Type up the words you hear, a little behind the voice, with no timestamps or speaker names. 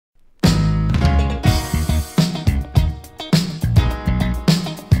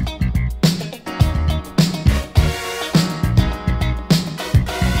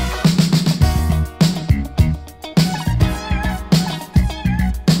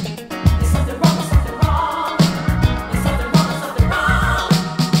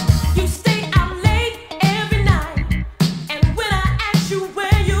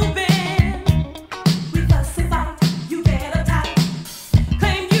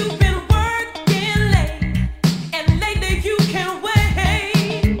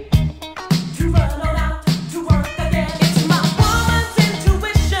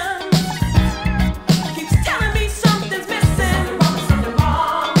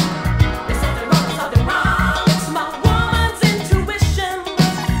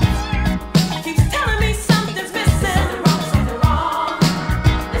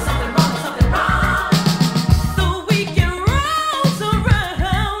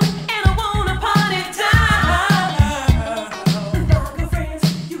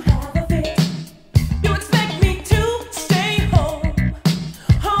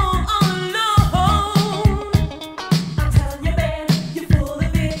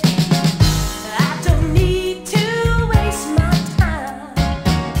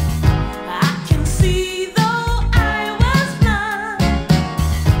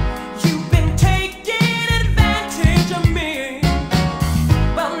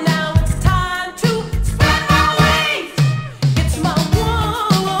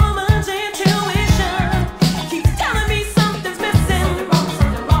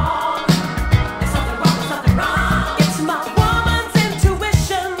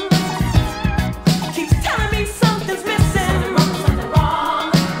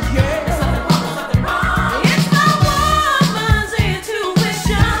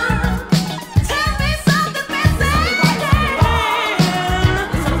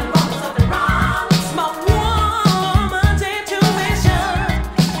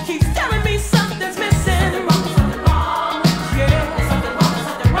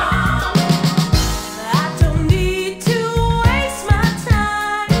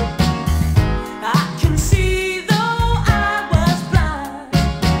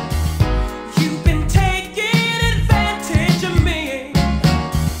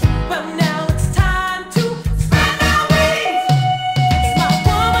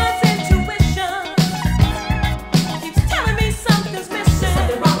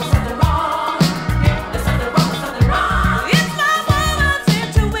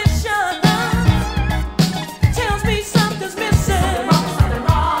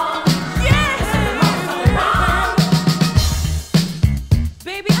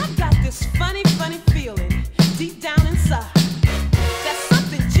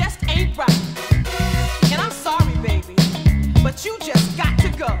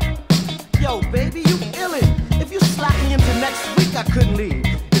Yo, baby, you illin'. If you slap me into next week, I couldn't leave.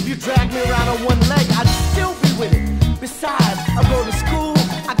 If you drag me around on one leg, I'd still be with it. Besides, I go to school,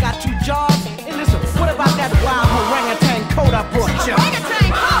 I got 2 jobs. And listen, what about that wild orangutan coat I brought you?